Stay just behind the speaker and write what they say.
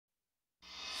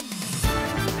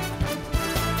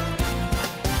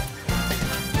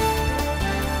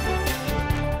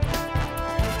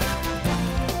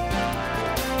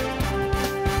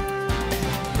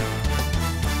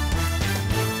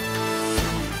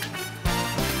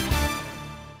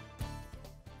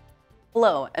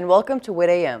Hello, and welcome to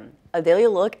WITam, a daily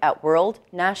look at world,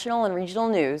 national, and regional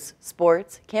news,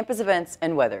 sports, campus events,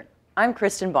 and weather. I'm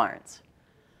Kristen Barnes.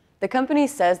 The company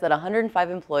says that 105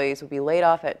 employees will be laid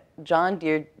off at John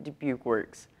Deere Dubuque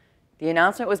Works. The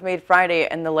announcement was made Friday,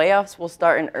 and the layoffs will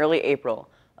start in early April.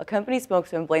 A company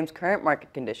spokesman blames current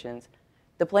market conditions.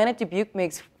 The plant at Dubuque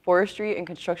makes forestry and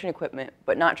construction equipment,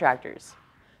 but not tractors.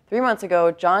 3 months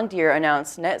ago, John Deere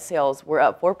announced net sales were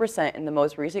up 4% in the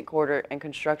most recent quarter, and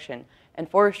construction and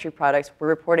forestry products were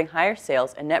reporting higher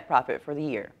sales and net profit for the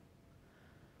year.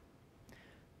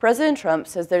 President Trump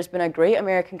says there's been a great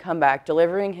American comeback,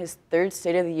 delivering his third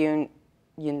State of the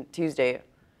Union Tuesday.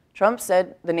 Trump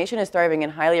said the nation is thriving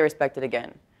and highly respected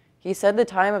again. He said the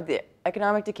time of the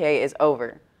economic decay is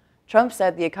over. Trump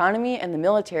said the economy and the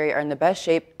military are in the best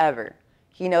shape ever.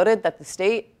 He noted that the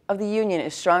State of the Union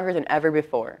is stronger than ever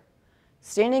before.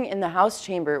 Standing in the House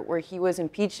chamber where he was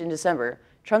impeached in December,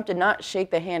 Trump did not shake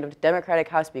the hand of Democratic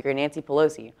House Speaker Nancy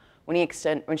Pelosi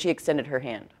when she extended her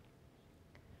hand.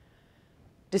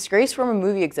 Disgraced former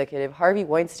movie executive Harvey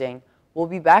Weinstein will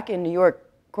be back in New York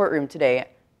courtroom today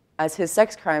as his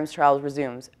sex crimes trial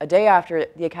resumes, a day after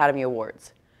the Academy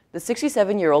Awards. The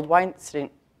 67-year-old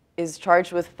Weinstein is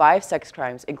charged with 5 sex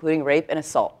crimes, including rape and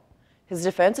assault. His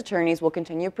defense attorneys will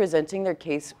continue presenting their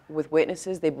case with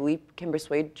witnesses they believe can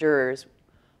persuade jurors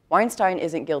Weinstein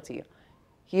isn't guilty.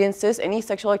 He insists any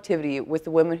sexual activity with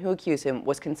the women who accuse him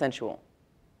was consensual.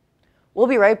 We'll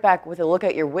be right back with a look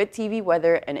at your WIT TV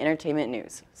weather and entertainment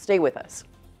news. Stay with us.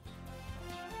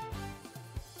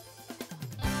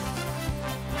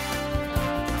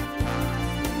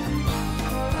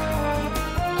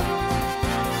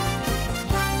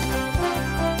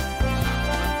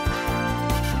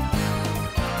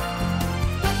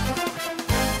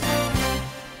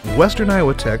 Western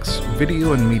Iowa Tech's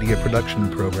Video and Media Production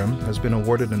Program has been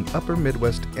awarded an Upper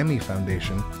Midwest Emmy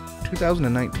Foundation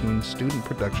 2019 Student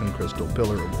Production Crystal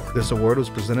Pillar Award. This award was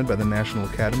presented by the National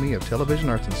Academy of Television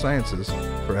Arts and Sciences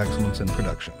for excellence in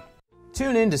production.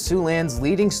 Tune in to Siouxland's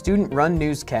leading student-run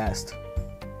newscast.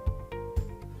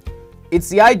 It's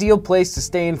the ideal place to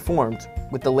stay informed,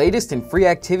 with the latest in free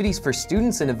activities for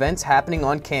students and events happening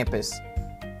on campus.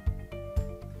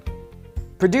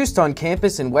 Produced on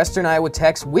campus in Western Iowa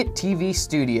Tech's WIT TV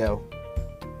studio.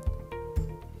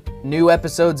 New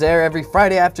episodes air every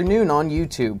Friday afternoon on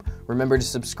YouTube. Remember to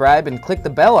subscribe and click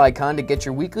the bell icon to get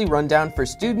your weekly rundown for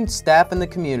students, staff, and the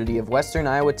community of Western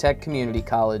Iowa Tech Community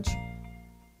College.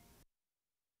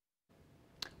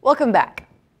 Welcome back.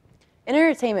 In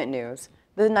entertainment news,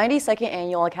 the 92nd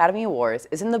Annual Academy Awards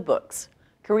is in the books.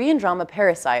 Korean drama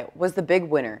Parasite was the big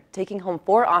winner, taking home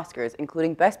 4 Oscars,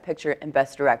 including Best Picture and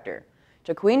Best Director.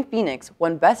 Joaquin Phoenix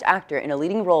won Best Actor in a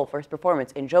leading role for his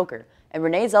performance in Joker, and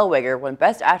Renee Zellweger won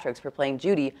Best Actress for playing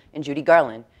Judy in Judy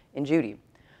Garland in Judy.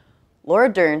 Laura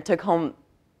Dern took home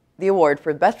the award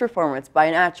for Best Performance by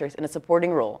an Actress in a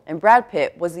Supporting Role, and Brad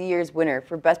Pitt was the year's winner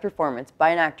for Best Performance by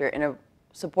an Actor in a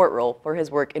Support Role for his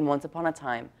work in Once Upon a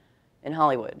Time in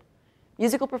Hollywood.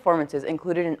 Musical performances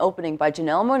included an opening by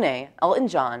Janelle Monáe, Elton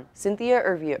John, Cynthia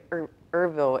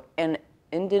Erivo, and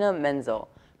Idina Menzel,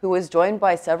 who was joined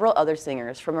by several other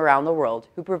singers from around the world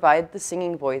who provide the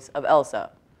singing voice of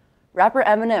Elsa. Rapper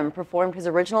Eminem performed his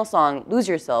original song, Lose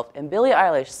Yourself, and Billie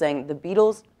Eilish sang The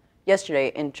Beatles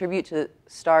yesterday in tribute to the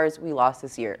stars we lost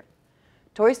this year.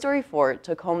 Toy Story 4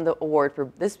 took home the award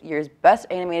for this year's Best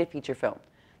Animated Feature Film.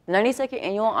 The 92nd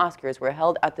Annual Oscars were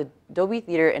held at the Dolby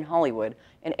Theater in Hollywood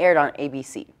and aired on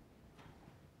ABC.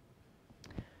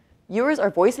 Viewers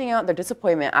are voicing out their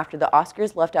disappointment after the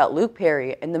Oscars left out Luke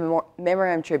Perry in the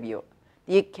Memoriam tribute.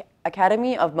 The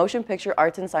Academy of Motion Picture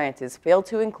Arts and Sciences failed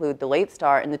to include the late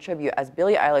star in the tribute as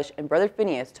Billie Eilish and Brother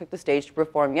Phineas took the stage to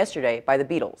perform yesterday by the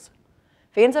Beatles.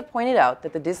 Fans have pointed out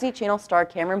that the Disney Channel star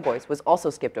Cameron Boyce was also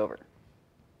skipped over.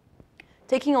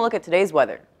 Taking a look at today's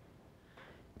weather.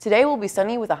 Today will be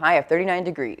sunny with a high of 39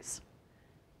 degrees.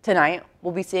 Tonight,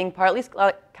 we'll be seeing partly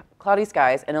cloudy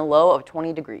skies and a low of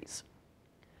 20 degrees.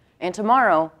 And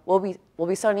tomorrow will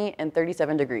be sunny and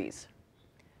 37 degrees.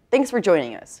 Thanks for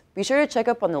joining us. Be sure to check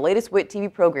up on the latest WIT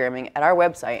TV programming at our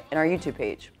website and our YouTube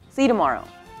page. See you tomorrow.